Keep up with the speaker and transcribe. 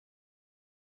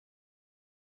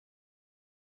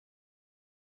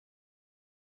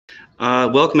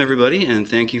Welcome everybody, and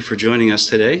thank you for joining us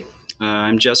today.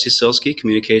 I'm Jesse Silsky,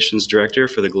 Communications Director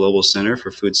for the Global Center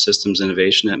for Food Systems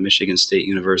Innovation at Michigan State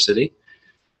University.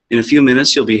 In a few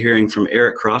minutes, you'll be hearing from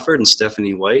Eric Crawford and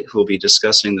Stephanie White, who will be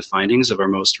discussing the findings of our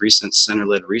most recent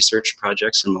center-led research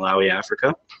projects in Malawi,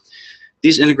 Africa.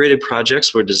 These integrated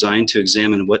projects were designed to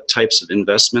examine what types of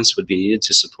investments would be needed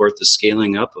to support the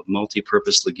scaling up of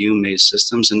multi-purpose legume-maize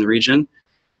systems in the region,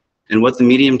 and what the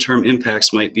medium-term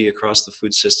impacts might be across the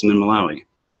food system in Malawi.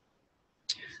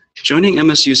 Joining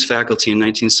MSU's faculty in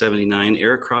 1979,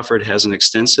 Eric Crawford has an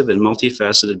extensive and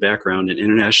multifaceted background in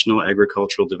international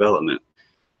agricultural development.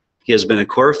 He has been a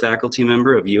core faculty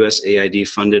member of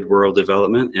USAID-funded rural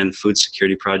development and food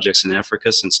security projects in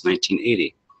Africa since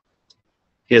 1980.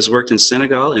 He has worked in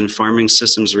Senegal in farming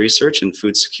systems research and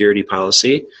food security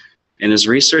policy, and his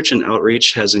research and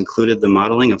outreach has included the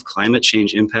modeling of climate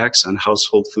change impacts on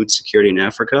household food security in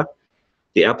Africa,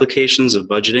 the applications of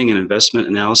budgeting and investment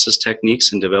analysis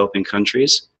techniques in developing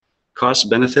countries,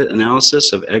 cost-benefit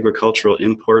analysis of agricultural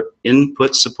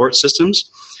input support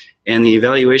systems, and the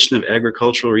evaluation of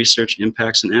agricultural research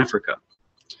impacts in Africa.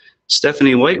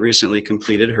 Stephanie White recently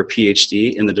completed her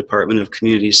PhD in the Department of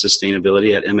Community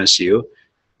Sustainability at MSU,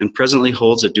 and presently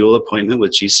holds a dual appointment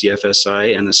with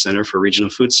GCFSI and the Center for Regional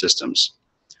Food Systems.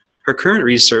 Her current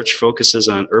research focuses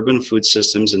on urban food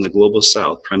systems in the Global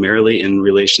South, primarily in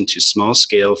relation to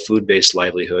small-scale food-based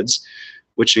livelihoods,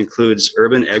 which includes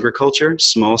urban agriculture,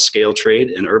 small-scale trade,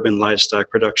 and urban livestock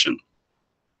production.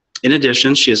 In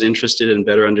addition, she is interested in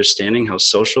better understanding how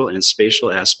social and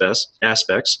spatial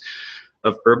aspects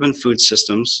of urban food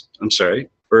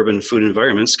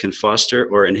environments can foster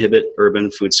or inhibit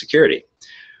urban food security.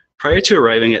 Prior to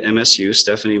arriving at MSU,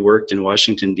 Stephanie worked in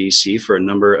Washington, D.C. for a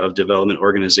number of development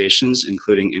organizations,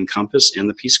 including Encompass and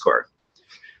the Peace Corps.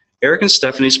 Eric and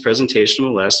Stephanie's presentation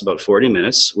will last about 40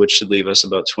 minutes, which should leave us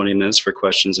about 20 minutes for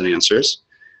questions and answers.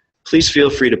 Please feel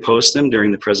free to post them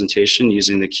during the presentation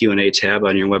using the Q&A tab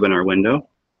on your webinar window.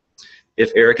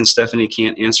 If Eric and Stephanie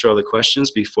can't answer all the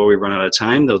questions before we run out of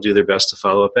time, they'll do their best to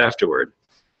follow up afterward.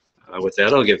 With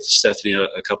that, I'll give Stephanie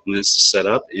a couple minutes to set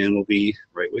up, and we'll be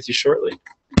right with you shortly.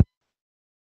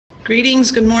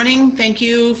 Greetings, good morning. Thank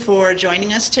you for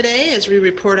joining us today as we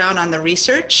report out on the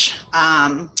research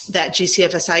that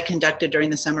GCFSI conducted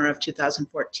during the summer of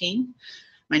 2014.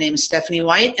 My name is Stephanie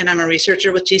White, and I'm a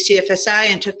researcher with GCFSI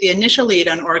and took the initial lead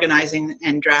on organizing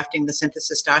and drafting the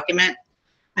synthesis document.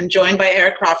 I'm joined by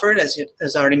Eric Crawford,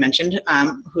 as already mentioned,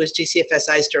 who is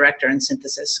GCFSI's director and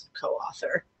synthesis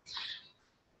co-author.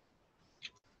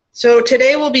 So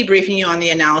today we'll be briefing you on the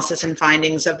analysis and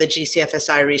findings of the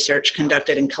GCFSI research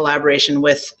conducted in collaboration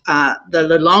with the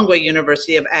Lilongwe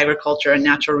University of Agriculture and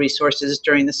Natural Resources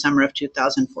during the summer of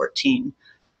 2014.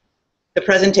 The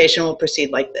presentation will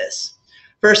proceed like this.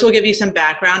 First, we'll give you some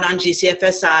background on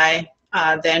GCFSI.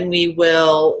 Then we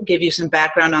will give you some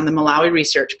background on the Malawi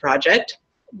Research Project.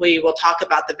 We will talk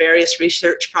about the various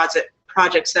research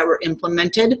projects that were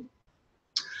implemented.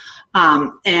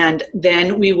 And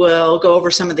then we will go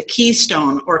over some of the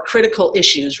keystone or critical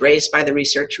issues raised by the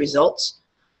research results.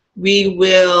 We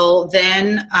will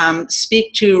then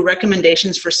speak to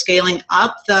recommendations for scaling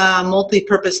up the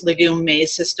multi-purpose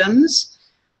legume-maize systems.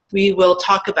 We will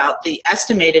talk about the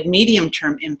estimated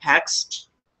medium-term impacts,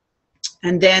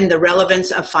 and then the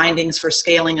relevance of findings for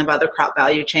scaling of other crop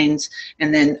value chains,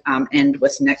 and then end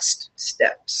with next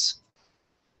steps.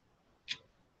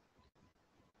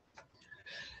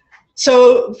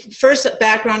 So first,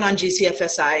 background on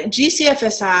GCFSI.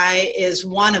 GCFSI is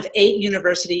one of 8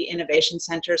 university innovation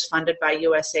centers funded by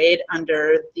USAID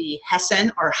under the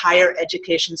HESEN, or Higher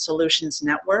Education Solutions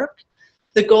Network.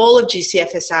 The goal of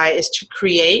GCFSI is to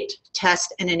create,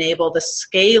 test, and enable the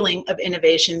scaling of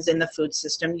innovations in the food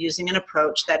system using an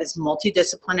approach that is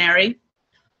multidisciplinary,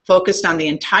 focused on the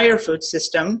entire food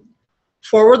system,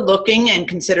 forward-looking, and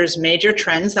considers major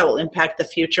trends that will impact the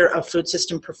future of food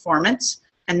system performance.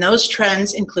 And those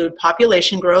trends include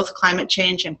population growth, climate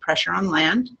change, and pressure on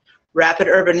land, rapid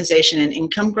urbanization and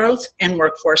income growth, and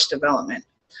workforce development.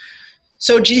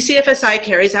 So GCFSI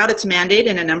carries out its mandate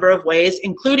in a number of ways,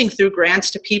 including through grants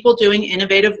to people doing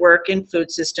innovative work in food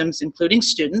systems, including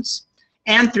students,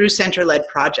 and through center-led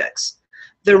projects.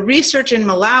 The research in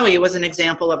Malawi was an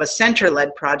example of a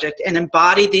center-led project and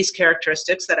embodied these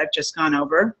characteristics that I've just gone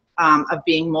over, of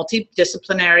being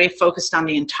multidisciplinary, focused on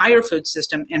the entire food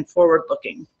system, and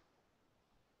forward-looking.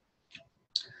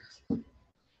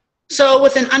 So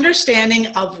with an understanding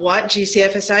of what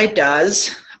GCFSI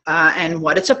does and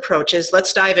what its approach is,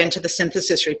 let's dive into the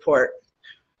synthesis report.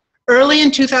 Early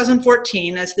in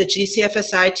 2014, as the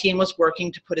GCFSI team was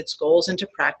working to put its goals into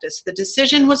practice, the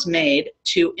decision was made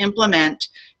to implement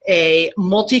a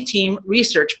multi-team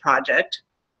research project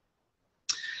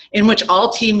in which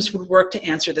all teams would work to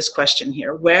answer this question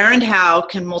here. Where and how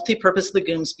can multi-purpose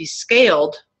legumes be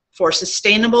scaled for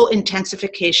sustainable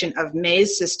intensification of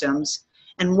maize systems,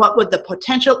 and what would the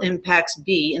potential impacts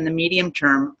be in the medium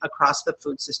term across the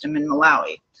food system in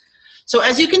Malawi? So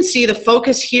as you can see, the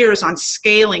focus here is on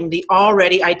scaling the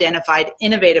already identified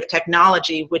innovative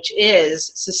technology, which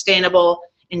is sustainable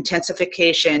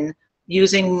intensification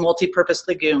using multi-purpose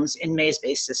legumes in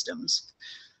maize-based systems.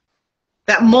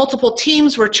 That multiple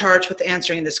teams were charged with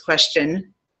answering this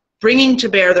question, bringing to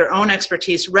bear their own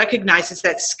expertise, recognizes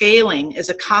that scaling is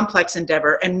a complex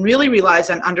endeavor and really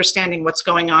relies on understanding what's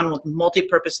going on with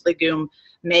multi-purpose legume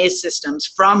maize systems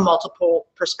from multiple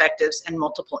perspectives and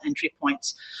multiple entry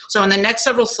points. So in the next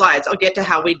several slides, I'll get to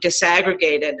how we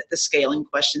disaggregated the scaling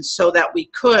questions so that we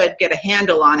could get a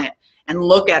handle on it and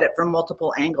look at it from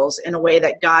multiple angles in a way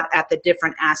that got at the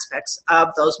different aspects of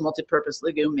those multi-purpose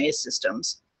legume maize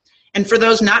systems. And for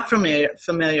those not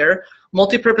familiar,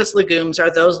 multi-purpose legumes are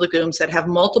those legumes that have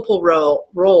multiple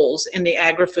roles in the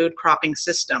agri-food cropping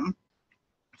system.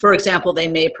 For example, they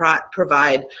may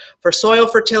provide for soil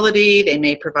fertility, they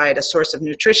may provide a source of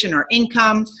nutrition or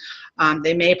income,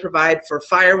 they may provide for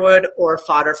firewood or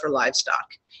fodder for livestock.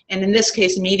 And in this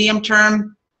case, medium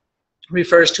term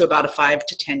refers to about a 5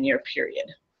 to 10 year period.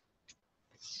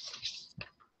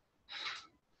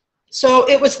 So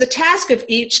it was the task of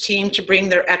each team to bring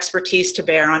their expertise to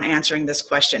bear on answering this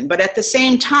question. But at the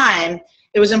same time,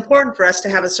 it was important for us to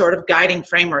have a sort of guiding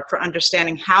framework for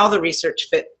understanding how the research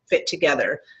fit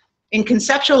together. In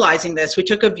conceptualizing this, we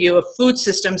took a view of food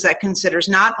systems that considers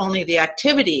not only the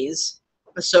activities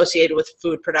associated with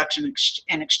food production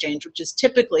and exchange, which is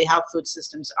typically how food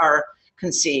systems are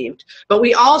conceived, but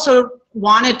we also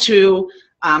wanted to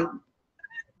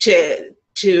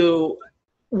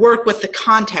work with the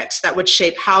context that would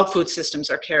shape how food systems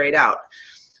are carried out.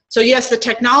 So yes, the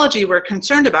technology we're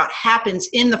concerned about happens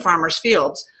in the farmer's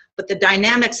fields, but the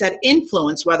dynamics that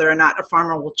influence whether or not a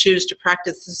farmer will choose to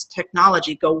practice this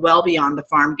technology go well beyond the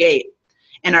farm gate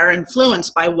and are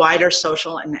influenced by wider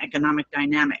social and economic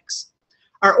dynamics.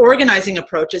 Our organizing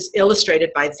approach is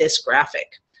illustrated by this graphic.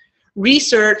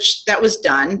 Research that was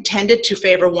done tended to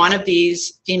favor one of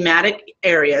these thematic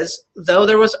areas, though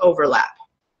there was overlap.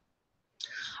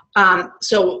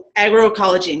 So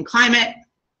agroecology and climate,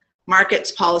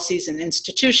 markets, policies and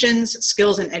institutions,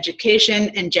 skills and education,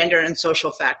 and gender and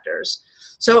social factors.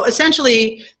 So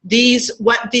essentially,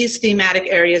 what these thematic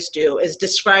areas do is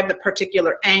describe the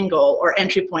particular angle or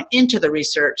entry point into the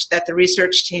research that the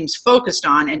research teams focused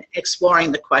on in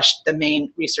exploring the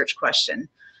main research question.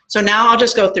 So now I'll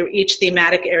just go through each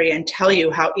thematic area and tell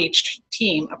you how each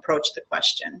team approached the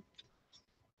question.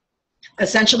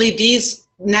 Essentially, these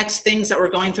next things that we're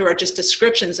going through are just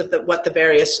descriptions of what the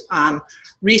various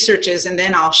research is, and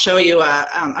then I'll show you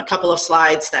a couple of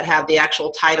slides that have the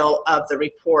actual title of the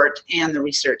report and the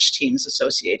research teams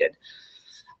associated.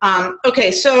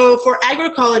 Okay, so for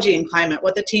agroecology and climate,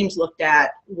 what the teams looked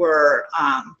at were,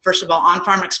 first of all,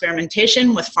 on-farm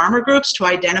experimentation with farmer groups to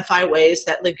identify ways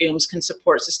that legumes can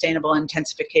support sustainable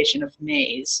intensification of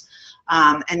maize.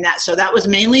 So that was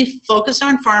mainly focused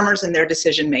on farmers and their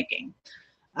decision-making.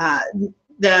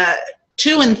 The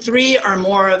 2 and 3 are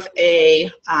more of a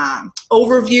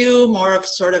overview, more of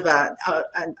sort of a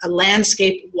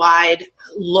landscape-wide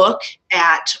look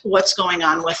at what's going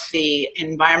on with the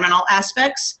environmental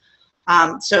aspects.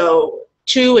 So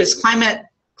 2 is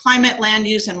climate, land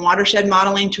use, and watershed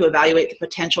modeling to evaluate the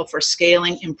potential for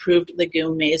scaling improved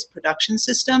legume maize production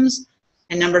systems.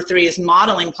 And number 3 is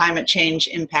modeling climate change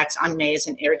impacts on maize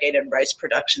and irrigated rice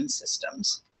production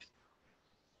systems.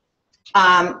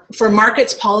 For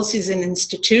markets, policies, and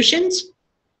institutions,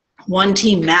 one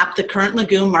team mapped the current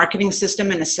legume marketing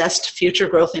system and assessed future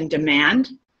growth and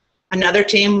demand. Another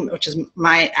team, which is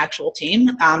my actual team,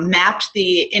 mapped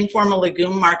the informal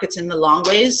legume markets in the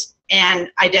longways and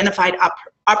identified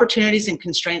opportunities and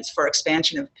constraints for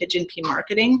expansion of pigeon pea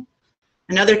marketing.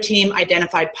 Another team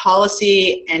identified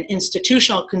policy and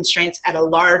institutional constraints at a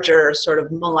larger sort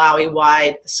of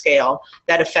Malawi-wide scale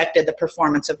that affected the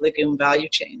performance of legume value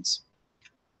chains.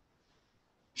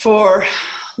 For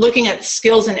looking at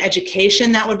skills and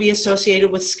education that would be associated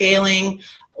with scaling,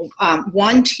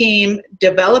 one team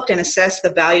developed and assessed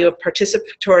the value of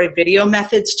participatory video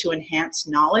methods to enhance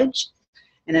knowledge.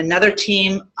 And another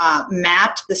team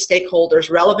mapped the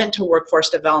stakeholders relevant to workforce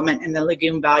development in the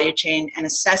legume value chain and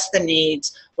assessed the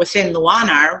needs within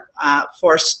Luanar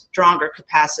for stronger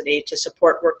capacity to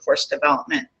support workforce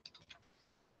development.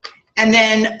 And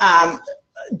then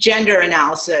gender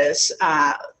analysis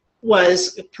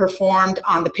was performed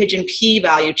on the pigeon pea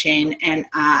value chain and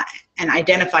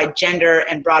identified gender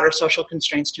and broader social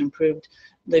constraints to improve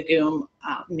legume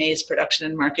maize production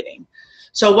and marketing.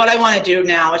 So what I want to do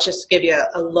now is just give you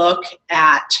a look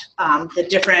at the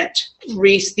different,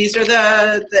 these are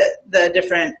the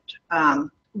different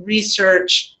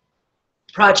research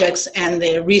projects and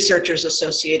the researchers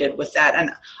associated with that.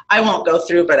 And I won't go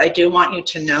through, but I do want you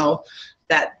to know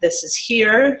that this is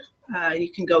here.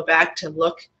 You can go back to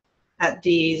look at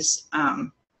these,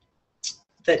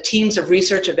 the teams of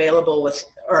research available with,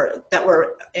 or that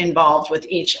were involved with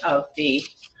each of the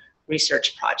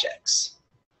research projects.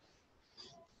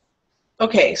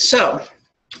 Okay, so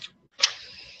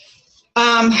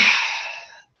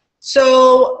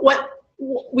what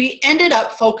we ended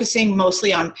up focusing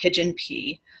mostly on pigeon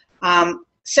pea.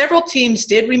 Several teams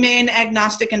did remain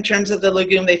agnostic in terms of the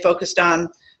legume they focused on,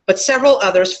 but several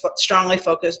others strongly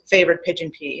favored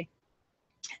pigeon pea.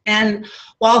 And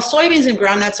while soybeans and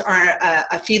groundnuts are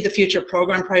a Feed the Future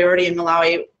program priority in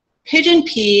Malawi, pigeon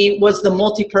pea was the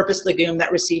multi-purpose legume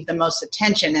that received the most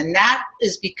attention, and that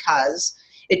is because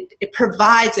it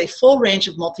provides a full range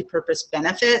of multi-purpose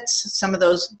benefits, some of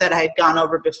those that I had gone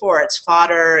over before. It's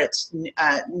fodder, it's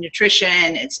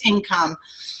nutrition, it's income,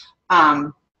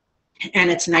 and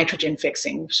it's nitrogen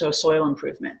fixing, so soil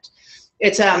improvement.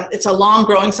 It's a long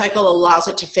growing cycle that allows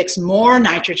it to fix more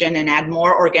nitrogen and add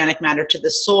more organic matter to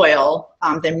the soil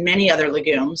than many other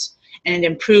legumes, and it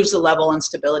improves the level and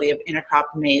stability of intercrop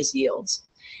maize yields.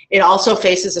 It also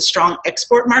faces a strong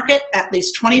export market. At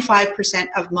least 25%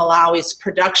 of Malawi's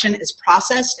production is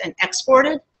processed and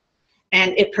exported,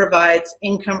 and it provides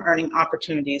income earning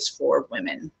opportunities for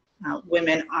women.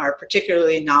 Women are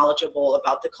particularly knowledgeable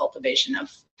about the cultivation of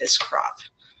this crop.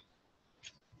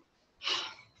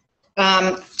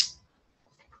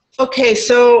 Okay,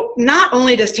 so not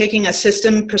only does taking a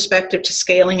system perspective to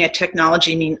scaling a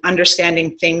technology mean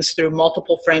understanding things through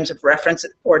multiple frames of reference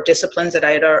or disciplines that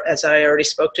as I already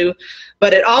spoke to,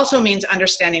 but it also means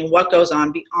understanding what goes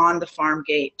on beyond the farm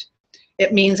gate.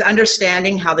 It means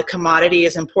understanding how the commodity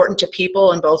is important to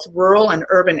people in both rural and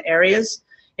urban areas.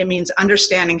 It means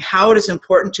understanding how it is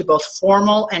important to both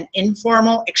formal and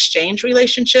informal exchange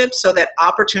relationships so that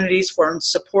opportunities for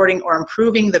supporting or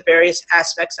improving the various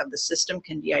aspects of the system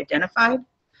can be identified.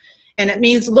 And it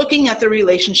means looking at the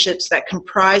relationships that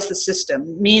comprise the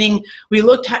system, meaning we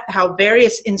looked at how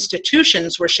various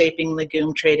institutions were shaping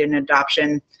legume trade and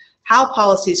adoption, how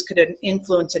policies could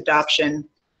influence adoption,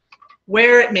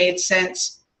 where it made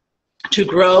sense to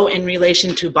grow in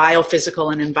relation to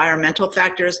biophysical and environmental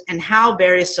factors, and how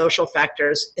various social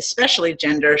factors, especially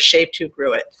gender, shaped who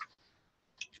grew it.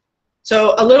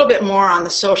 So a little bit more on the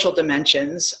social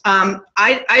dimensions.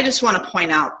 I just want to point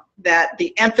out that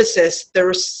the emphasis, there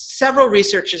were several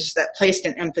researchers that placed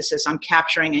an emphasis on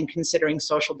capturing and considering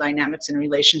social dynamics and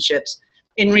relationships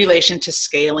in relation to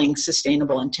scaling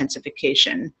sustainable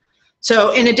intensification.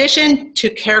 So in addition to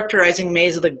characterizing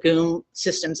maize legume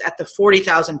systems at the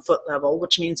 40,000 foot level,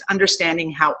 which means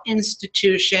understanding how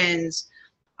institutions,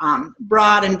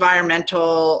 broad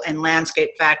environmental and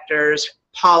landscape factors,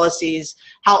 policies,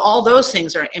 how all those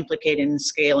things are implicated in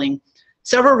scaling,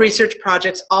 several research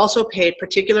projects also paid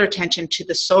particular attention to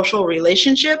the social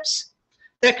relationships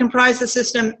that comprise the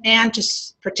system and to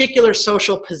particular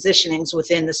social positionings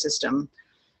within the system.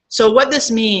 So what this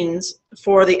means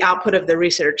for the output of the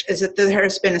research is that there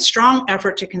has been a strong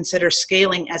effort to consider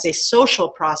scaling as a social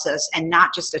process and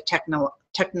not just a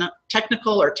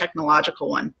technical or technological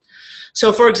one.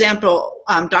 So for example,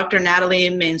 Dr.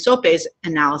 Legume-Maize's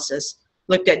analysis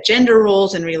looked at gender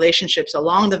roles and relationships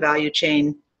along the value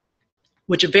chain,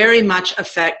 which very much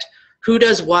affect who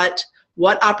does what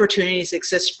opportunities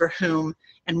exist for whom,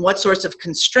 and what sorts of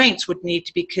constraints would need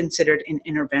to be considered in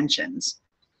interventions.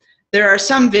 There are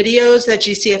some videos that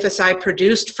GCFSI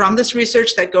produced from this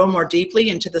research that go more deeply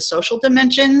into the social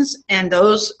dimensions, and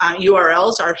those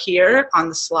URLs are here on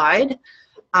the slide.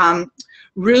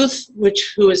 Ruth,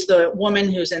 who is the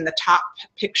woman who's in the top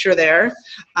picture there,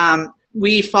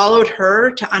 we followed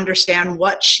her to understand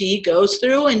what she goes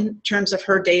through in terms of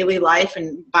her daily life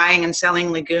and buying and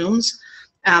selling legumes,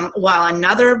 while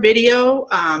another video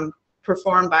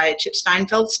performed by Chip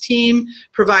Steinfeld's team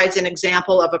provides an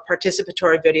example of a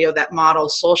participatory video that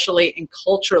models socially and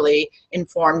culturally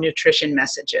informed nutrition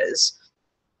messages.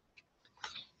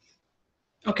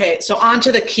 Okay, so on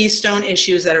to the keystone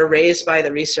issues that are raised by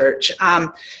the research.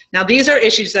 Now these are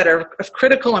issues that are of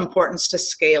critical importance to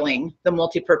scaling the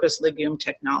multipurpose legume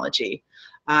technology,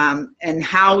 and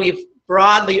how we've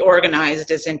broadly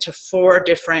organized is into 4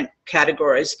 different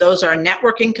categories. Those are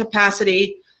networking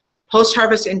capacity,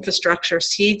 post-harvest infrastructure,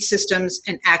 seed systems,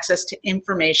 and access to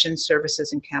information,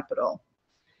 services, and capital.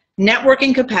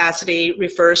 Networking capacity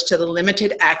refers to the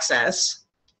limited access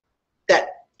that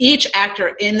each actor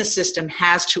in the system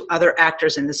has to other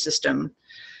actors in the system.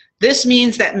 This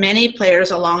means that many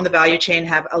players along the value chain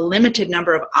have a limited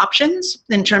number of options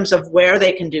in terms of where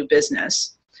they can do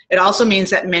business. It also means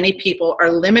that many people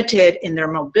are limited in their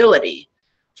mobility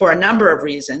for a number of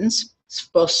reasons,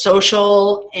 both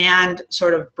social and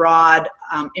sort of broad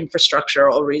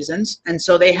infrastructural reasons. And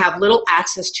so they have little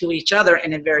access to each other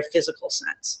in a very physical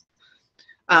sense.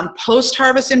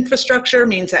 Post-harvest infrastructure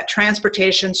means that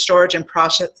transportation, storage, and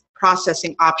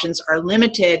processing options are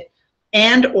limited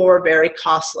and or very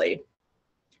costly.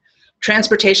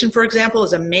 Transportation, for example,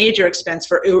 is a major expense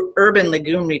for urban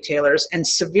legume retailers and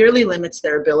severely limits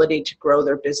their ability to grow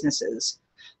their businesses.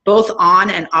 Both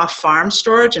on and off-farm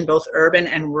storage in both urban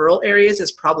and rural areas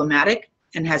is problematic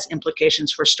and has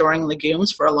implications for storing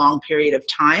legumes for a long period of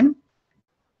time.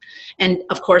 And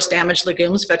of course, damaged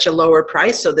legumes fetch a lower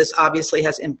price, so this obviously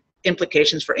has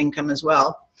implications for income as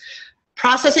well.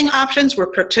 Processing options were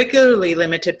particularly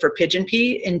limited for pigeon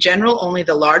pea. In general, only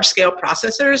the large-scale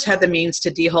processors had the means to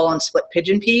dehull and split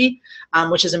pigeon pea,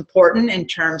 which is important in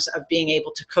terms of being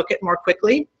able to cook it more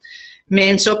quickly.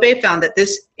 Maize-Sope found that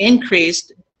this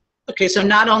increased. Okay, so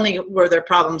not only were there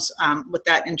problems with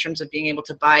that in terms of being able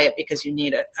to buy it because you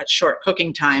need a short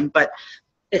cooking time, but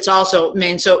it's also,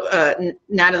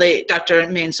 Natalie, Dr.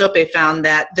 Maize-Sope found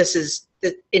that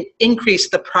it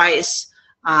increased the price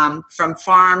from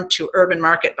farm to urban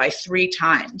market by 3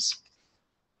 times.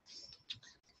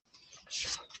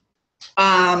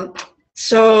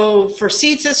 So for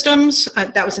seed systems,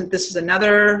 this is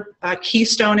another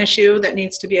keystone issue that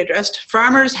needs to be addressed.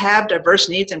 Farmers have diverse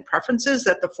needs and preferences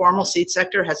that the formal seed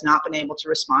sector has not been able to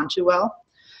respond to well.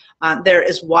 There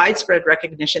is widespread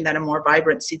recognition that a more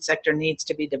vibrant seed sector needs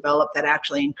to be developed that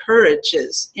actually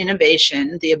encourages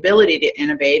innovation, the ability to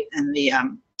innovate, and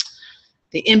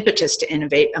the impetus to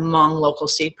innovate among local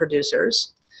seed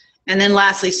producers. And then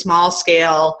lastly,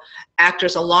 small-scale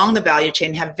actors along the value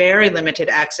chain have very limited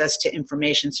access to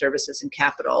information, services, and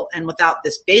capital. And without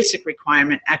this basic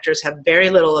requirement, actors have very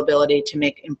little ability to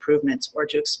make improvements or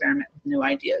to experiment with new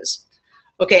ideas.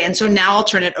 Okay, and so now I'll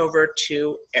turn it over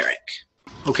to Eric.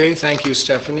 Okay, thank you,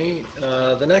 Stephanie.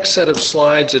 The next set of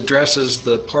slides addresses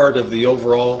the part of the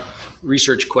overall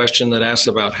research question that asks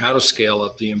about how to scale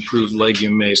up the improved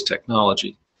legume maize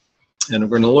technology. And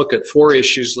we're going to look at 4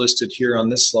 issues listed here on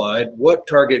this slide. What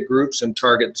target groups and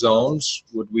target zones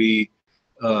would we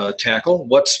tackle?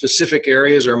 What specific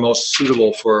areas are most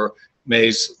suitable for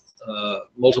maize,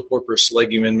 multipurpose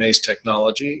legume and maize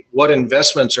technology? What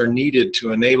investments are needed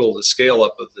to enable the scale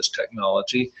up of this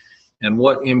technology? And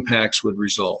what impacts would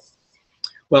result?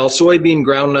 While soybean,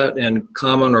 groundnut, and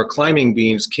common or climbing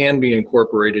beans can be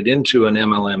incorporated into an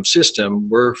MLM system,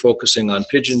 we're focusing on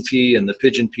pigeon pea and the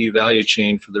pigeon pea value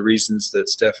chain for the reasons that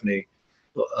Stephanie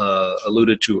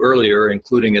alluded to earlier,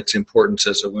 including its importance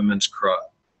as a women's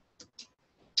crop.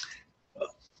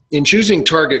 In choosing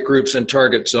target groups and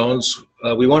target zones,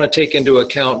 we want to take into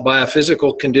account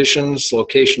biophysical conditions,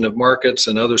 location of markets,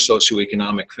 and other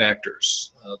socioeconomic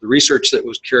factors. The research that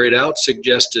was carried out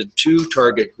suggested 2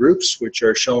 target groups, which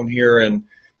are shown here in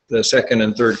the second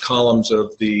and third columns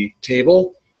of the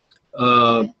table.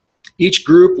 Each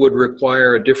group would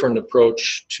require a different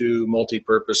approach to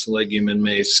multi-purpose legume and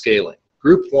maize scaling.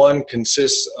 Group 1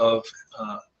 consists of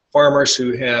farmers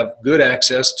who have good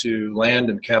access to land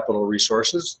and capital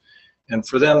resources. And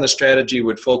for them, the strategy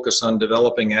would focus on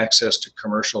developing access to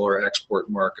commercial or export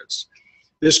markets.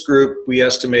 This group we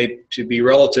estimate to be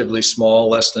relatively small,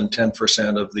 less than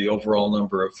 10% of the overall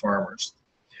number of farmers.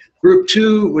 Group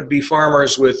 2 would be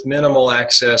farmers with minimal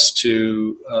access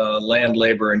to land,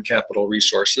 labor, and capital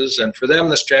resources. And for them,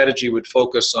 the strategy would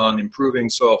focus on improving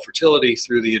soil fertility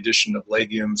through the addition of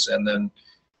legumes and then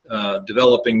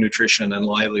developing nutrition and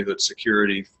livelihood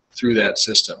security through that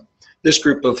system. This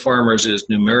group of farmers is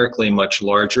numerically much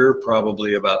larger,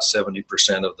 probably about 70%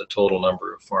 of the total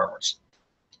number of farmers.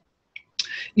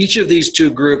 Each of these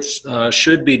 2 groups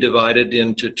should be divided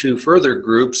into 2 further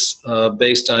groups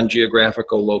based on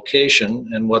geographical location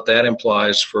and what that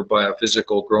implies for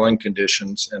biophysical growing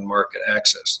conditions and market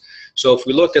access. So if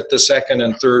we look at the second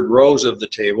and third rows of the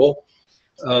table,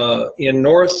 in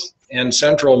north and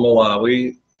central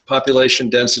Malawi, population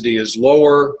density is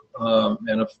lower,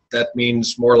 and if that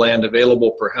means more land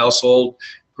available per household,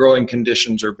 growing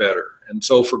conditions are better. And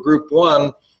so for group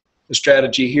 1, the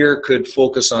strategy here could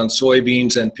focus on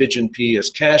soybeans and pigeon pea as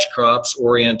cash crops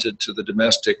oriented to the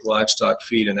domestic livestock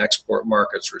feed and export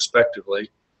markets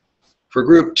respectively. For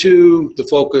group 2, the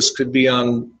focus could be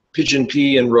on pigeon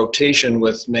pea in rotation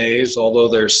with maize, although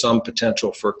there's some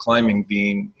potential for climbing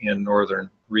bean in northern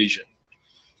region.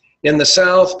 In the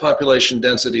south, population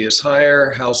density is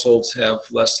higher, households have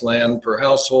less land per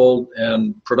household,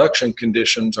 and production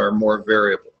conditions are more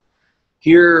variable.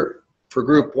 Here, for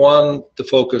group 1, the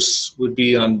focus would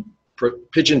be on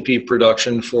pigeon pea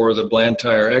production for the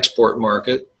Blantyre export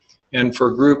market, and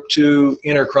for group 2,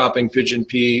 intercropping pigeon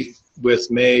pea with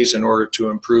maize in order to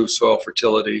improve soil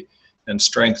fertility and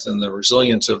strengthen the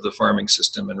resilience of the farming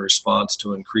system in response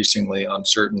to increasingly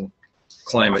uncertain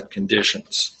climate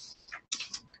conditions.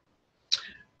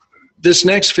 This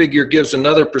next figure gives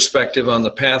another perspective on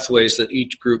the pathways that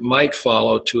each group might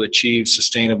follow to achieve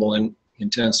sustainable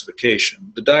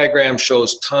intensification. The diagram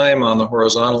shows time on the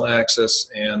horizontal axis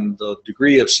and the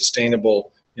degree of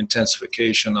sustainable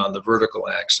intensification on the vertical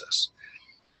axis.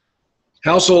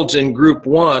 Households in group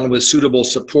 1 with suitable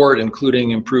support,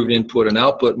 including improved input and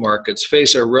output markets,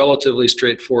 face a relatively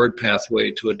straightforward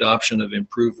pathway to adoption of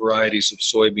improved varieties of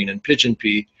soybean and pigeon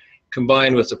pea,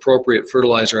 combined with appropriate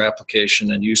fertilizer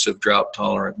application and use of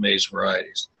drought-tolerant maize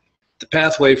varieties. The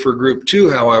pathway for group 2,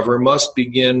 however, must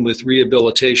begin with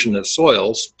rehabilitation of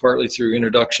soils, partly through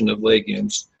introduction of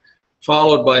legumes,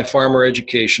 followed by farmer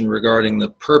education regarding the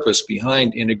purpose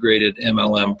behind integrated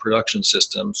MLM production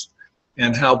systems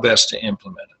and how best to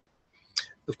implement it.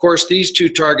 Of course, these two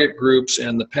target groups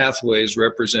and the pathways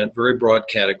represent very broad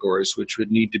categories which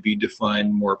would need to be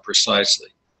defined more precisely.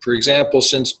 For example,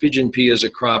 since pigeon pea is a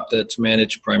crop that's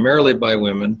managed primarily by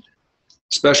women,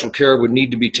 special care would need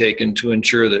to be taken to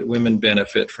ensure that women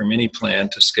benefit from any plan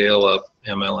to scale up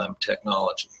MLM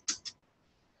technology.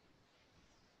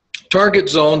 Target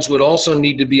zones would also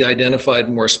need to be identified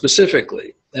more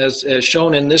specifically. As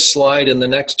shown in this slide and the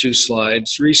next two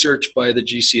slides, research by the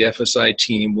GCFSI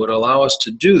team would allow us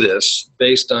to do this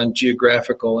based on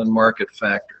geographical and market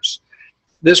factors.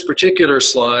 This particular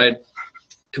slide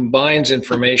combines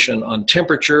information on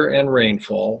temperature and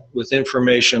rainfall with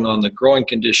information on the growing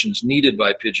conditions needed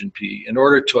by pigeon pea in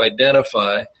order to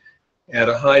identify at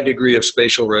a high degree of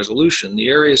spatial resolution the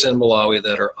areas in Malawi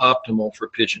that are optimal for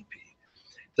pigeon pea.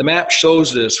 The map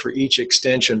shows this for each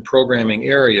extension programming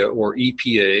area, or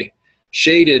EPA,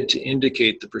 shaded to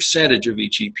indicate the percentage of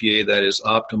each EPA that is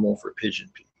optimal for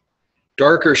pigeon pea.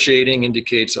 Darker shading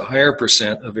indicates a higher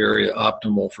percent of area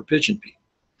optimal for pigeon pea.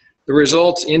 The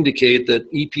results indicate that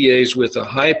EPAs with a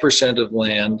high percent of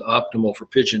land optimal for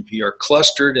pigeon pea are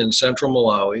clustered in central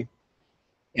Malawi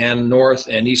and north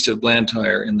and east of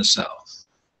Blantyre in the south.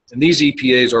 And these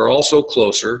EPAs are also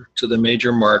closer to the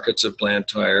major markets of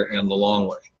Blantyre and the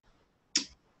Longway.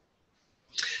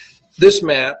 This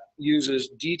map uses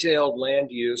detailed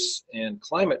land use and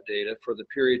climate data for the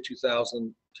period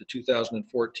 2000 to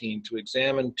 2014 to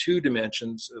examine two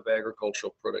dimensions of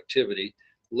agricultural productivity: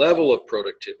 level of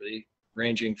productivity,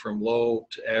 ranging from low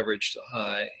to average to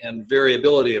high, and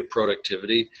variability of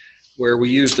productivity, where we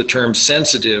use the term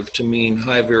sensitive to mean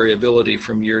high variability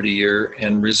from year to year,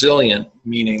 and resilient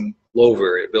meaning low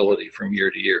variability from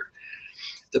year to year.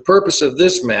 The purpose of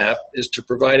this map is to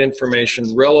provide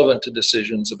information relevant to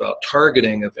decisions about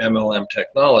targeting of MLM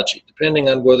technology, depending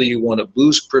on whether you want to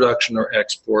boost production or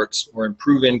exports or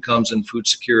improve incomes and food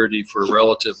security for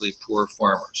relatively poor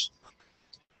farmers.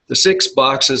 The 6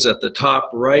 boxes at the top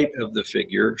right of the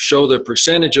figure show the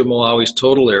percentage of Malawi's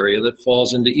total area that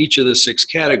falls into each of the 6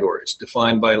 categories,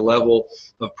 defined by level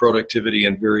of productivity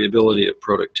and variability of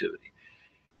productivity.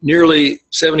 Nearly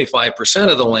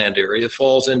 75% of the land area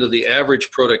falls into the average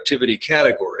productivity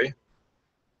category,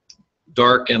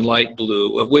 dark and light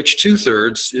blue, of which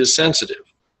 2/3 is sensitive.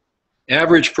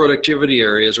 Average productivity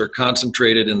areas are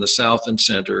concentrated in the south and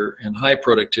center, and high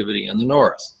productivity in the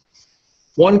north.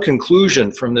 One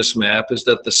conclusion from this map is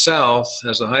that the south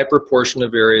has a high proportion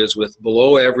of areas with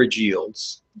below average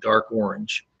yields, dark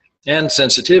orange, and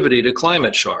sensitivity to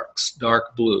climate shocks,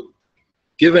 dark blue.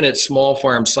 Given its small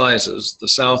farm sizes, the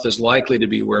south is likely to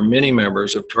be where many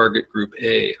members of Target Group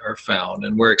A are found,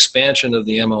 and where expansion of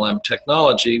the MLM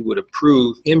technology would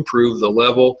improve the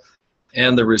level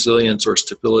and the resilience or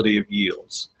stability of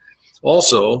yields.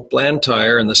 Also,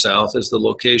 Blantyre in the south is the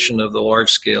location of the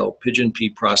large-scale pigeon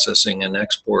pea processing and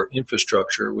export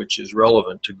infrastructure, which is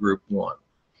relevant to Group 1.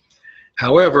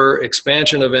 However,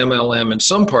 expansion of MLM in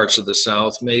some parts of the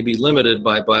south may be limited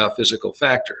by biophysical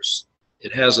factors.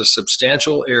 It has a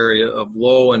substantial area of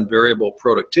low and variable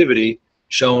productivity,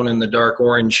 shown in the dark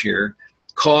orange here,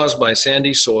 caused by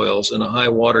sandy soils and a high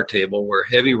water table where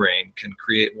heavy rain can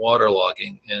create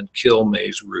waterlogging and kill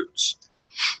maize roots.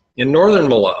 In northern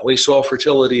Malawi, soil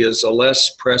fertility is a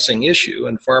less pressing issue,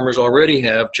 and farmers already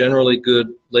have generally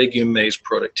good legume maize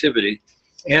productivity,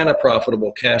 and a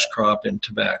profitable cash crop in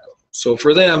tobacco. So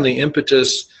for them, the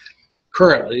impetus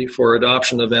currently for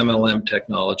adoption of MLM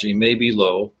technology may be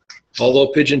low,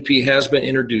 although pigeon pea has been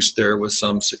introduced there with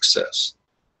some success.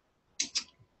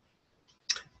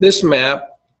 This map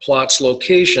plots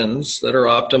locations that are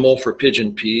optimal for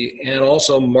pigeon pea and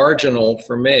also marginal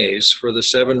for maize for the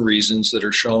 7 reasons that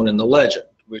are shown in the legend,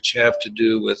 which have to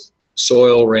do with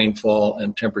soil, rainfall,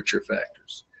 and temperature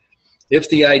factors. If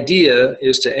the idea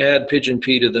is to add pigeon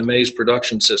pea to the maize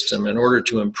production system in order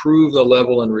to improve the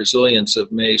level and resilience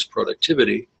of maize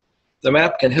productivity, the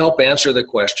map can help answer the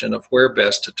question of where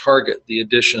best to target the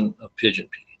addition of pigeon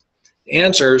pea.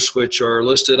 Answers, which are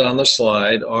listed on the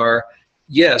slide, are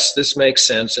yes, this makes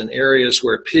sense in areas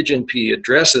where pigeon pea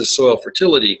addresses soil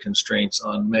fertility constraints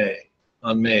on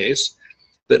maize,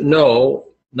 but no,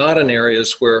 not in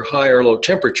areas where high or low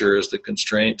temperature is the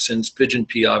constraint, since pigeon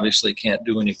pea obviously can't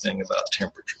do anything about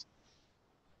temperature.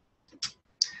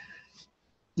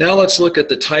 Now let's look at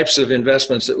the types of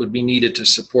investments that would be needed to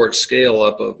support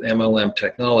scale-up of MLM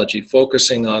technology,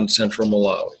 focusing on central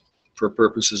Malawi for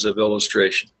purposes of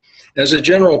illustration. As a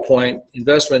general point,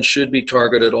 investments should be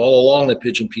targeted all along the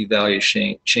pigeon pea value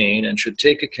chain and should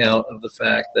take account of the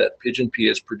fact that pigeon pea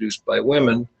is produced by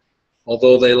women,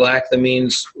 although they lack the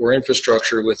means or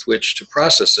infrastructure with which to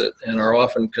process it and are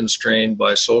often constrained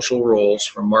by social roles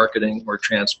from marketing or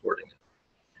transporting it.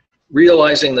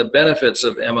 Realizing the benefits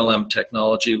of MLM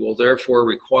technology will therefore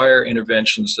require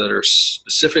interventions that are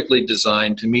specifically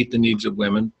designed to meet the needs of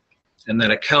women and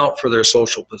that account for their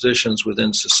social positions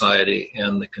within society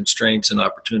and the constraints and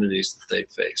opportunities that they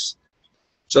face.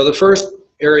 So the first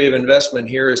area of investment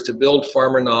here is to build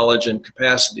farmer knowledge and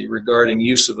capacity regarding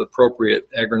use of appropriate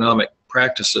agronomic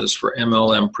practices for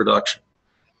MLM production.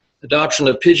 Adoption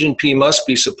of pigeon pea must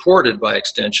be supported by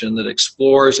extension that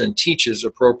explores and teaches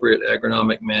appropriate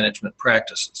agronomic management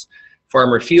practices.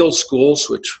 Farmer field schools,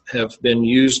 which have been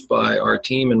used by our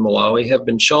team in Malawi, have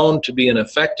been shown to be an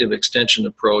effective extension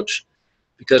approach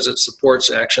because it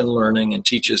supports action learning and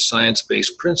teaches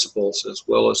science-based principles as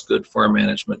well as good farm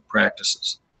management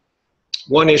practices.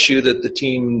 One issue that the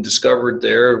team discovered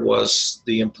there was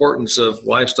the importance of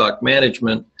livestock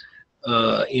management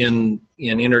in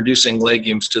introducing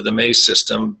legumes to the maize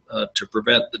system to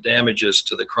prevent the damages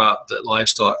to the crop that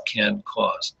livestock can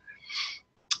cause.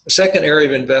 The second area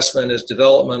of investment is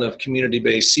development of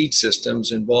community-based seed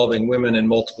systems involving women in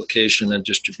multiplication and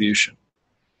distribution.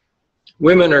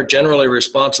 Women are generally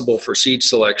responsible for seed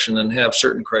selection and have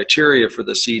certain criteria for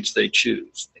the seeds they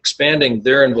choose. Expanding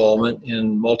their involvement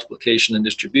in multiplication and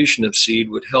distribution of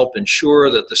seed would help ensure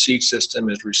that the seed system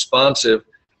is responsive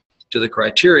to the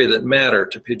criteria that matter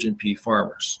to pigeon pea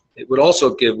farmers. It would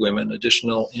also give women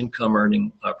additional income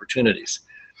earning opportunities.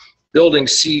 Building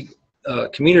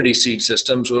community seed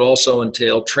systems would also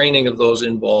entail training of those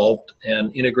involved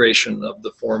and integration of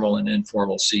the formal and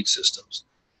informal seed systems.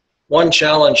 One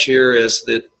challenge here is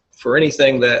that for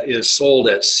anything that is sold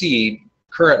at seed,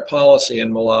 current policy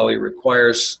in Malawi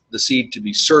requires the seed to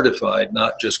be certified,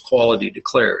 not just quality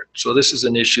declared. So this is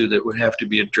an issue that would have to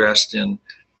be addressed in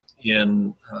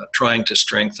trying to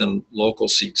strengthen local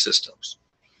seed systems.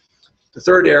 The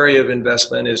third area of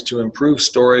investment is to improve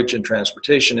storage and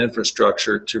transportation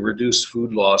infrastructure to reduce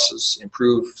food losses,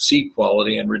 improve seed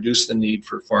quality, and reduce the need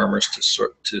for farmers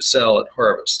to sell at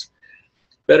harvest.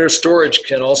 Better storage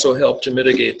can also help to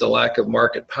mitigate the lack of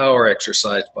market power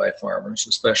exercised by farmers,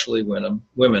 especially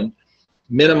women,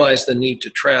 minimize the need to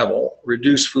travel,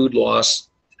 reduce food loss,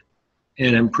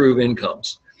 and improve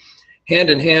incomes. Hand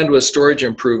in hand with storage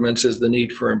improvements is the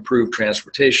need for improved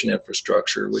transportation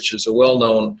infrastructure, which is a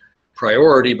well-known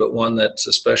priority, but one that's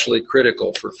especially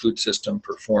critical for food system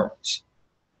performance.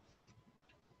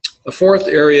 A fourth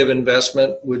area of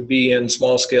investment would be in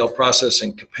small-scale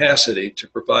processing capacity to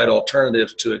provide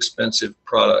alternatives to expensive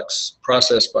products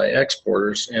processed by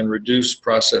exporters and reduce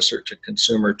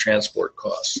processor-to-consumer transport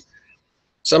costs.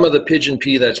 Some of the pigeon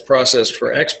pea that's processed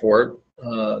for export,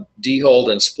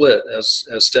 dehulled and split, as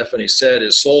Stephanie said,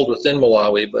 is sold within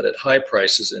Malawi, but at high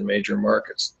prices in major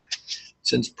markets.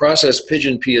 Since processed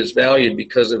pigeon pea is valued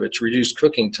because of its reduced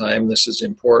cooking time, this is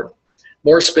important.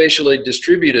 More spatially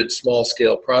distributed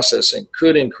small-scale processing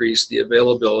could increase the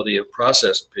availability of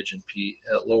processed pigeon pea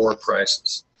at lower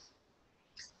prices.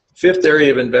 Fifth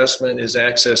area of investment is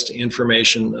access to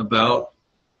information about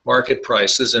market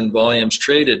prices and volumes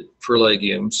traded for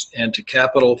legumes, and to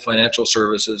capital, financial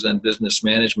services, and business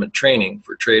management training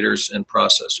for traders and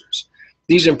processors.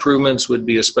 These improvements would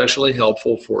be especially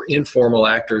helpful for informal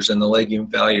actors in the legume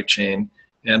value chain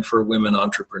and for women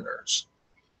entrepreneurs.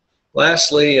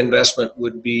 Lastly, investment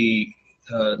would be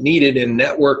needed in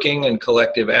networking and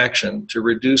collective action to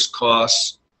reduce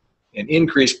costs and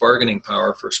increase bargaining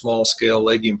power for small-scale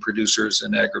legume producers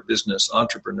and agribusiness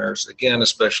entrepreneurs, again,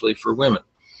 especially for women.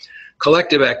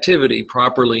 Collective activity,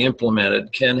 properly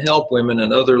implemented, can help women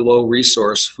and other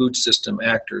low-resource food system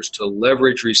actors to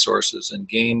leverage resources and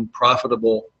gain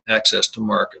profitable access to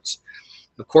markets.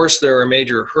 Of course, there are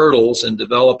major hurdles in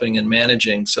developing and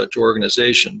managing such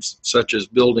organizations, such as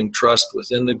building trust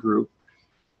within the group,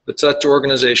 but such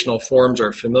organizational forms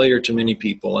are familiar to many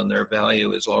people and their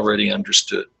value is already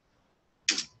understood.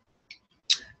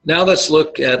 Now let's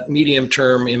look at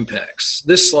medium-term impacts.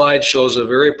 This slide shows a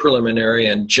very preliminary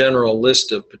and general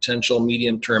list of potential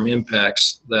medium-term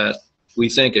impacts that we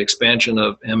think expansion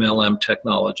of MLM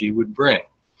technology would bring.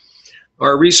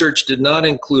 Our research did not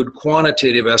include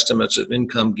quantitative estimates of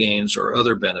income gains or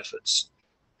other benefits,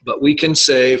 but we can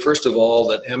say, first of all,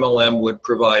 that MLM would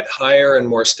provide higher and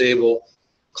more stable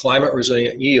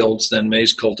climate-resilient yields than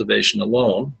maize cultivation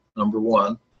alone, number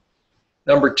one.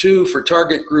 Number two, for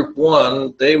target group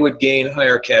 1, they would gain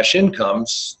higher cash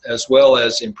incomes as well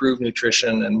as improved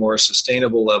nutrition and more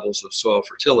sustainable levels of soil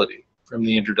fertility from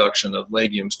the introduction of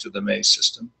legumes to the maize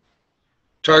system.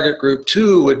 Target group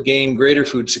 2 would gain greater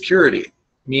food security,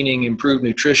 meaning improved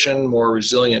nutrition, more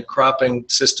resilient cropping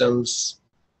systems,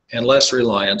 and less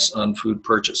reliance on food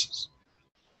purchases.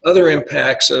 Other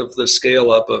impacts of the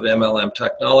scale-up of MLM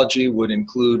technology would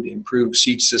include improved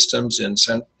seed systems in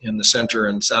the center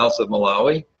and south of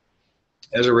Malawi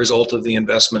as a result of the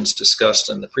investments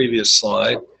discussed in the previous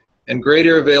slide, and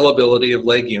greater availability of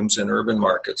legumes in urban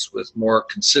markets with more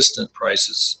consistent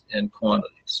prices and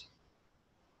quantities.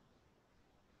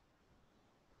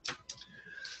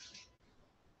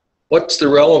 What's the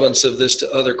relevance of this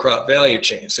to other crop value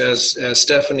chains? As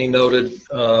Stephanie noted,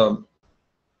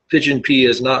 Pigeon pea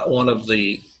is not one of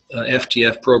the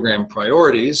FTF program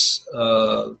priorities.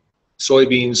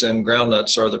 Soybeans and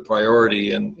groundnuts are the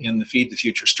priority in the Feed the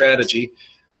Future strategy.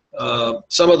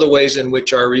 Some of the ways in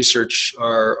which our research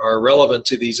are relevant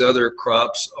to these other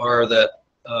crops are that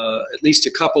at least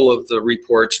a couple of the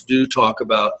reports do talk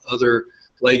about other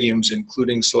legumes,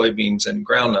 including soybeans and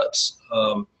groundnuts.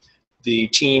 The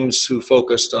teams who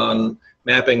focused on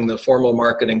mapping the formal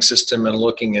marketing system and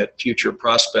looking at future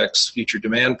prospects, future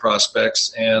demand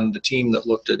prospects, and the team that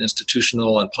looked at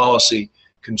institutional and policy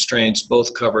constraints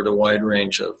both covered a wide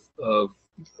range of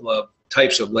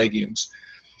types of legumes.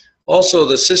 Also,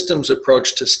 the systems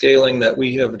approach to scaling that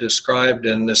we have described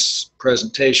in this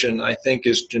presentation, I think,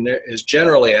 is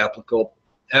generally applicable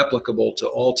to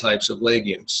all types of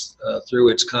legumes through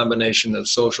its combination of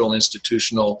social,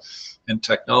 institutional, and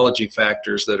technology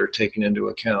factors that are taken into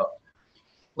account.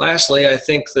 Lastly, I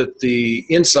think that the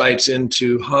insights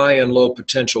into high and low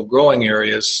potential growing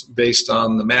areas based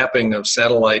on the mapping of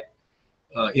satellite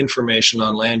information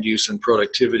on land use and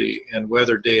productivity and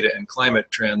weather data and climate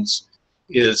trends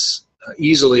is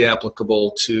easily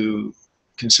applicable to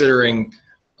considering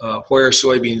where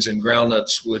soybeans and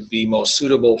groundnuts would be most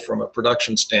suitable from a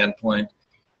production standpoint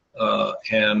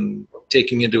and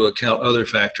taking into account other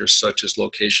factors such as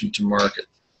location to market.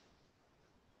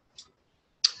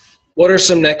 What are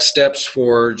some next steps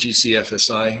for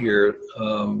GCFSI here?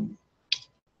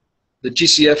 The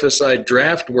GCFSI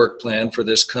draft work plan for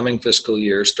this coming fiscal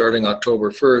year, starting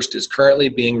October 1st, is currently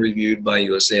being reviewed by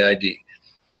USAID.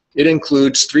 It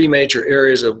includes 3 major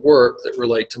areas of work that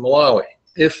relate to Malawi.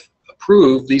 If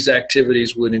approved, these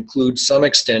activities would include some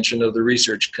extension of the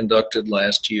research conducted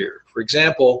last year. For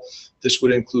example, this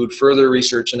would include further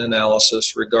research and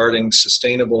analysis regarding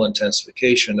sustainable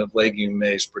intensification of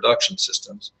legume-maize production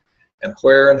systems, and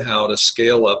where and how to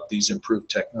scale up these improved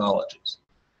technologies.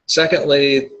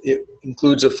 Secondly, it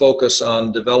includes a focus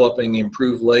on developing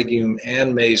improved legume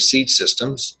and maize seed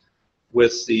systems,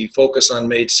 with the focus on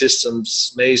maize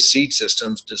seed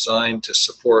systems designed to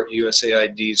support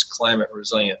USAID's Climate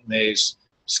Resilient Maize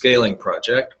Scaling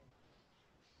Project.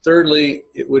 Thirdly,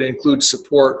 it would include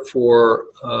support for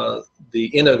the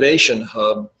Innovation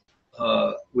Hub,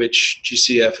 which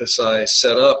GCFSI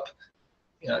set up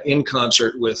in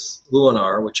concert with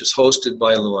Luanar, which is hosted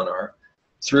by Luanar,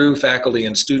 through faculty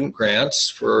and student grants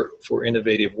for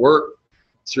innovative work,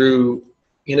 through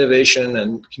innovation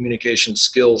and communication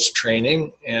skills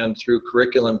training, and through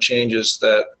curriculum changes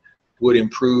that would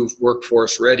improve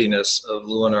workforce readiness of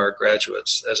Luanar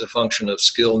graduates as a function of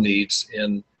skill needs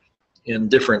in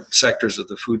different sectors of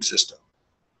the food system.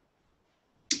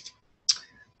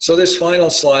 So this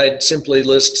final slide simply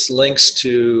lists links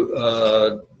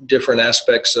to different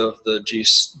aspects of the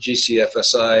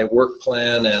GCFSI work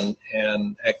plan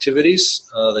and activities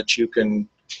that you can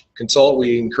consult.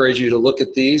 We encourage you to look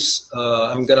at these.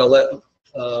 I'm going to let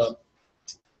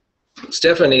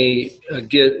Stephanie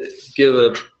give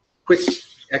a quick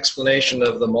explanation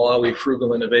of the Malawi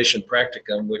Frugal Innovation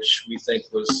Practicum, which we think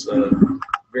was a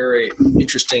very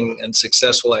interesting and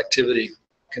successful activity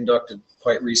conducted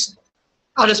quite recently.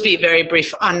 I'll just be very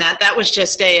brief on that. That was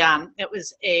just a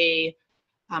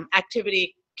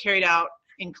activity carried out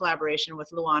in collaboration with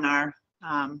Luanar,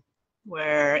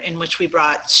 in which we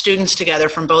brought students together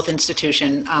from both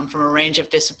institutions, from a range of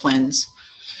disciplines,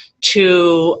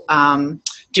 to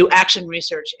do action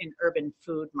research in urban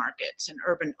food markets and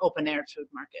urban open-air food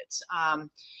markets.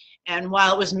 And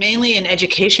while it was mainly an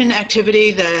education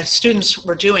activity, the students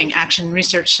were doing action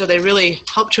research, so they really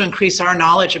helped to increase our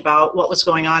knowledge about what was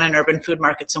going on in urban food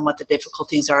markets and what the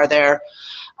difficulties are there.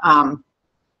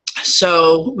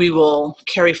 So we will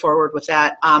carry forward with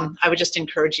that. I would just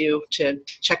encourage you to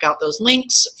check out those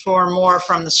links for more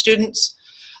from the students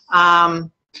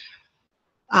on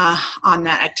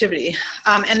that activity.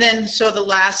 And then, so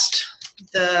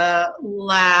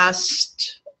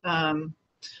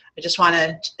I just want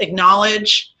to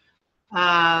acknowledge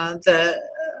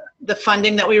the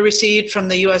funding that we received from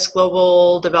the U.S.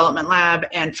 Global Development Lab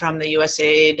and from the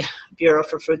USAID Bureau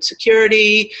for Food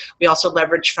Security. We also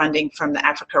leveraged funding from the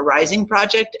Africa Rising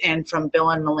Project and from Bill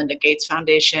and Melinda Gates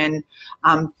Foundation.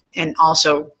 And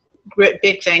also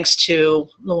big thanks to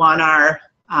Luanar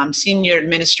senior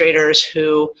administrators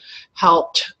who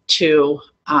helped to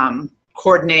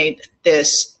coordinate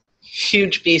this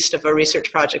huge beast of a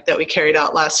research project that we carried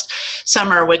out last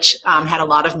summer, which had a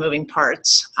lot of moving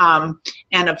parts.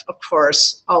 And of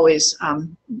course, always,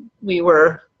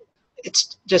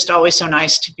 it's just always so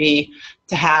nice to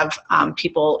have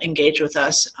people engage with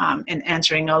us in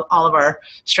answering all of our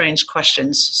strange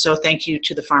questions. So thank you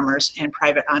to the farmers and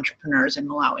private entrepreneurs in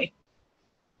Malawi.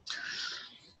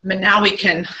 But now we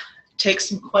can take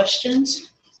some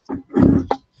questions.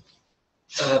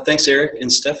 Thanks, Eric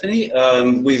and Stephanie.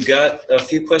 We've got a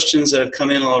few questions that have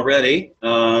come in already.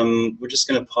 We're just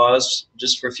going to pause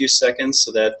just for a few seconds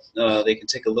so that they can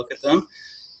take a look at them,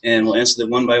 and we'll answer them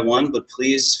one by one, but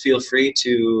please feel free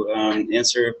to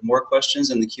answer more questions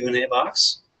in the Q&A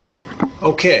box.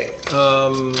 Okay,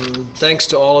 thanks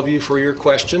to all of you for your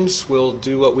questions. We'll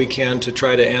do what we can to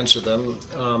try to answer them.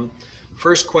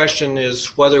 First question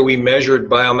is whether we measured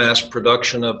biomass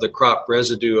production of the crop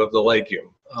residue of the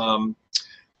legume.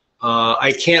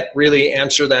 I can't really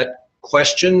answer that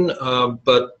question,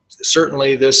 but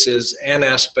certainly this is an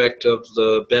aspect of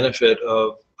the benefit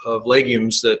of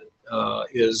legumes that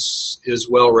is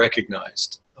well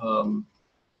recognized.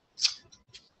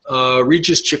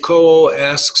 Regis Chikowo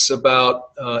asks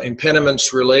about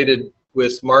impediments related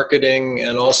with marketing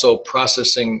and also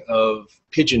processing of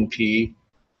pigeon pea.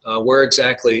 Where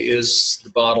exactly is the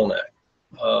bottleneck?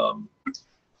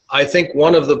 I think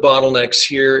one of the bottlenecks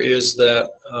here is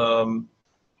that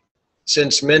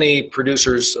since many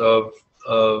producers of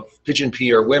pigeon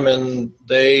pea are women,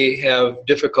 they have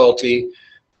difficulty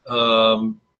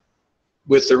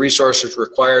with the resources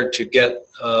required to get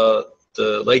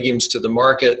the legumes to the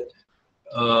market,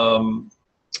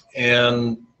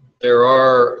 and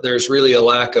there's really a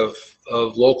lack of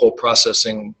local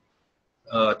processing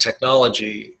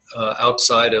technology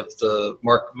outside of the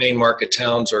main market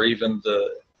towns or even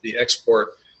the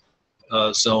export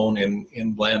zone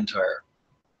in Blantyre.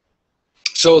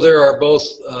 So there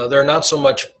are not so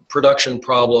much production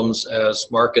problems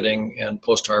as marketing and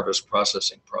post-harvest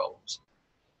processing problems.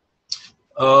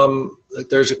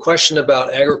 There's a question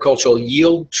about agricultural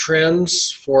yield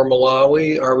trends for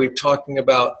Malawi. Are we talking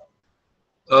about,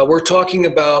 we're talking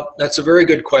about, that's a very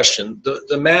good question.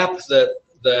 The map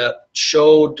that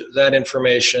showed that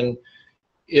information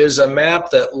is a map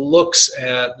that looks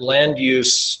at land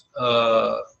use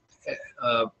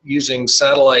using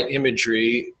satellite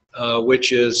imagery,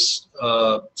 which is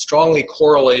strongly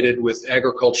correlated with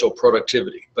agricultural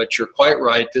productivity. But you're quite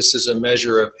right, this is a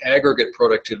measure of aggregate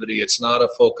productivity. It's not a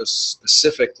focus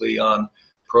specifically on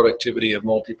productivity of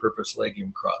multi-purpose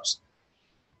legume crops.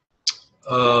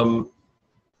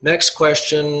 Next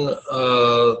question.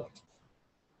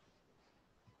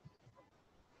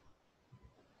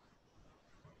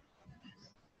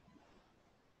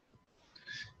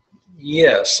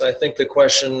 Yes, I think the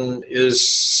question is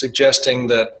suggesting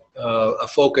that a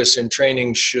focus in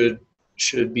training should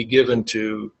be given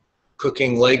to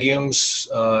cooking legumes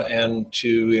and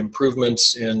to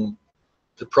improvements in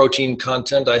the protein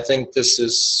content. I think this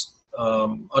is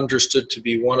understood to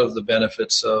be one of the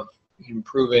benefits of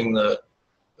improving the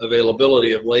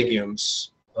availability of legumes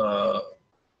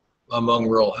among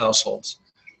rural households.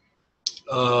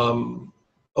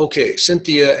 Okay,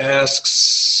 Cynthia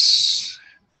asks,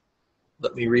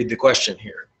 let me read the question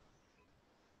here.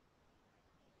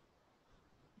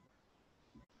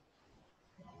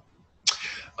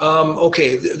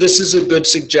 Okay, this is a good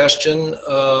suggestion.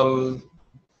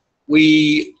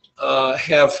 We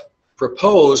have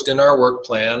proposed in our work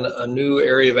plan a new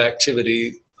area of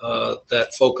activity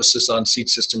that focuses on seed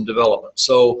system development.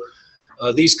 So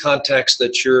these contacts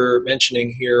that you're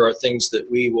mentioning here are things that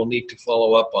we will need to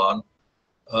follow up on.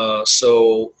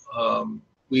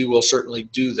 We will certainly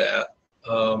do that.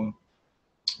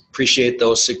 Appreciate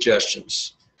those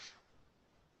suggestions.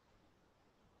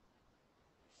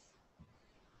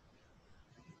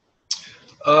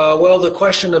 Well, the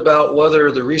question about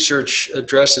whether the research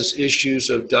addresses issues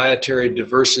of dietary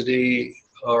diversity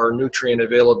or nutrient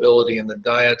availability in the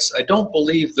diets, I don't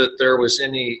believe that there was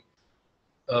any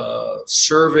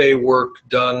survey work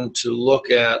done to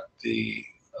look at the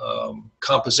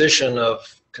composition of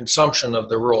consumption of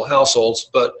the rural households,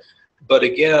 but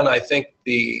again, I think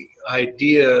the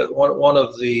idea, one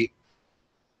of the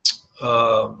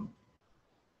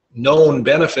known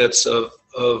benefits of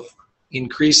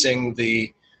increasing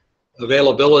the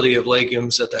availability of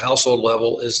legumes at the household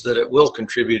level is that it will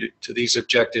contribute to these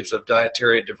objectives of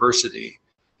dietary diversity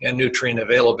and nutrient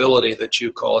availability that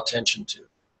you call attention to.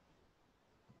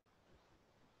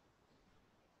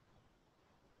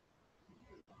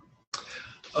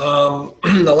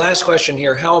 The last question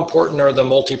here, how important are the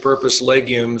multi-purpose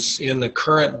legumes in the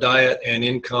current diet and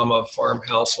income of farm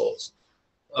households?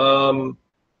 Well,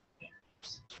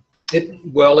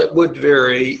 it would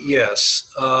vary,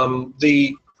 yes.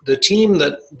 The team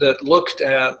that looked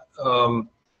at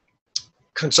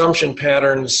consumption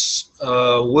patterns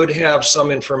would have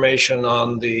some information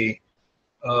on the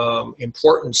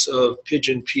importance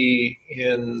pigeon pea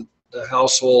in the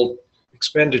household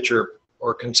expenditure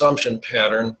or consumption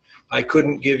pattern. I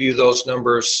couldn't give you those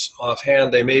numbers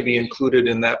offhand. They may be included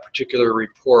in that particular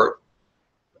report.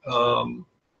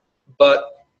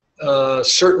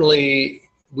 Certainly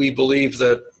we believe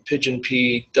that pigeon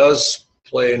pea does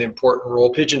play an important role.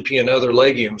 Pigeon pea and other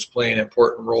legumes play an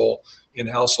important role in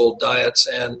household diets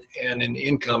and in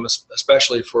income,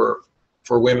 especially for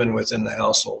women within the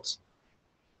households.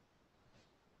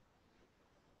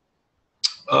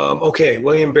 Okay,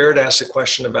 William Baird asked a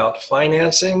question about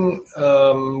financing.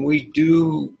 We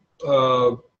do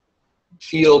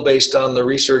feel, based on the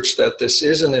research, that this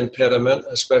is an impediment,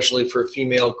 especially for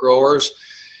female growers.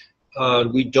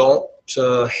 We don't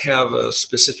have a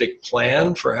specific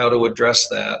plan for how to address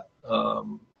that.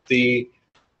 The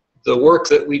work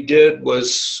that we did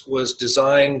was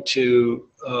designed to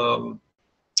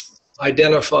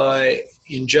identify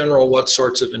in general what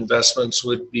sorts of investments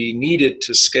would be needed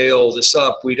to scale this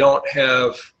up. We don't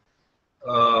have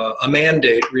a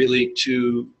mandate really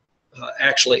to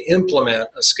actually implement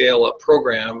a scale-up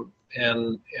program,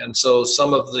 and so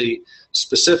some of the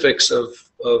specifics of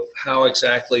how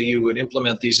exactly you would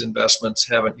implement these investments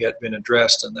haven't yet been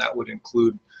addressed, and that would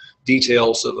include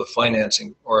details of a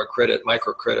financing or a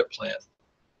microcredit plan.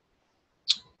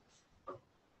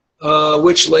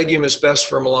 Which legume is best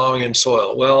for Malawian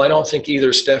soil? Well, I don't think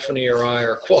either Stephanie or I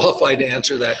are qualified to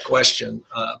answer that question,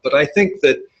 but I think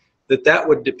that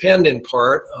would depend in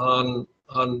part on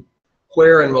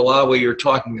where in Malawi you're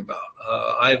talking about.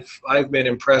 I've been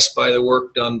impressed by the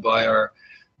work done by our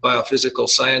biophysical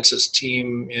sciences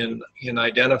team in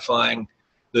identifying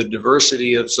the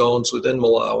diversity of zones within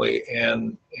Malawi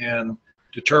and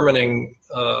determining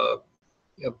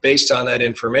based on that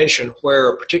information where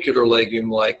a particular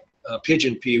legume like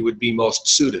pigeon pea would be most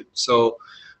suited. So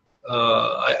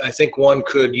I think one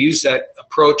could use that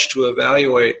approach to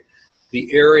evaluate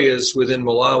the areas within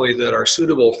Malawi that are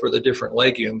suitable for the different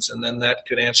legumes, and then that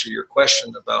could answer your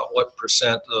question about what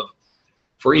percent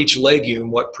for each legume,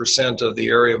 what percent of the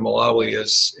area of Malawi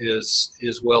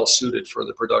is well suited for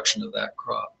the production of that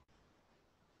crop.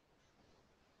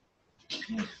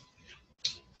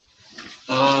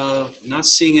 Not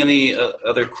seeing any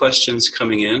other questions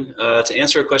coming in. To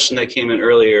answer a question that came in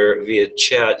earlier via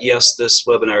chat, yes, this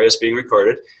webinar is being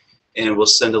recorded, and we'll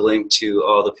send a link to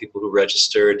all the people who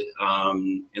registered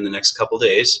in the next couple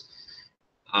days.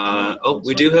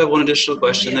 We do have one additional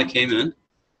question that came in.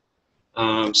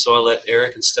 So I'll let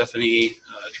Eric and Stephanie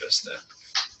address that.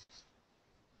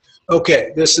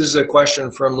 Okay, this is a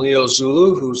question from Leo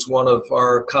Zulu, who's one of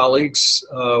our colleagues,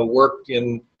 worked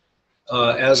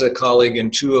as a colleague in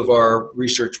 2 of our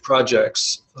research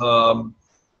projects,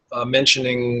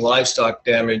 mentioning livestock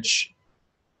damage.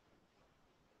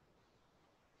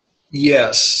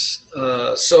 Yes,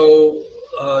 Leo,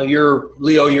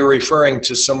 you're referring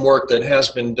to some work that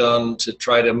has been done to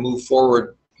try to move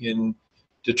forward in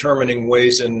determining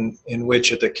ways in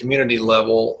which at the community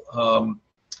level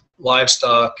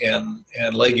livestock and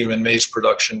legume and maize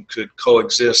production could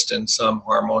coexist in some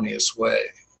harmonious way.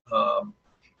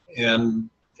 and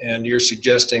you're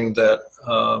suggesting that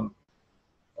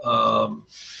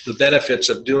the benefits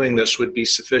of doing this would be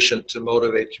sufficient to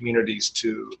motivate communities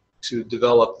to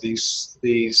develop these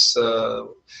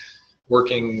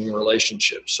working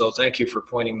relationships. So thank you for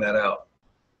pointing that out.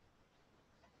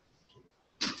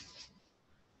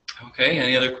 Okay,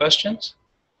 any other questions?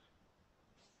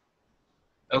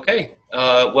 Okay,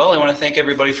 well, I want to thank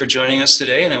everybody for joining us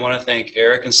today, and I want to thank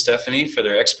Eric and Stephanie for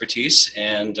their expertise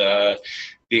and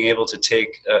being able to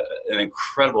take an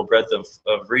incredible breadth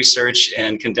of research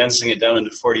and condensing it down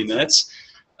into 40 minutes.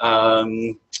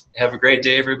 Have a great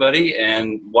day, everybody,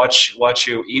 and watch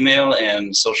your email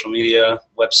and social media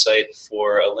website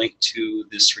for a link to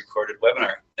this recorded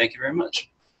webinar. Thank you very much.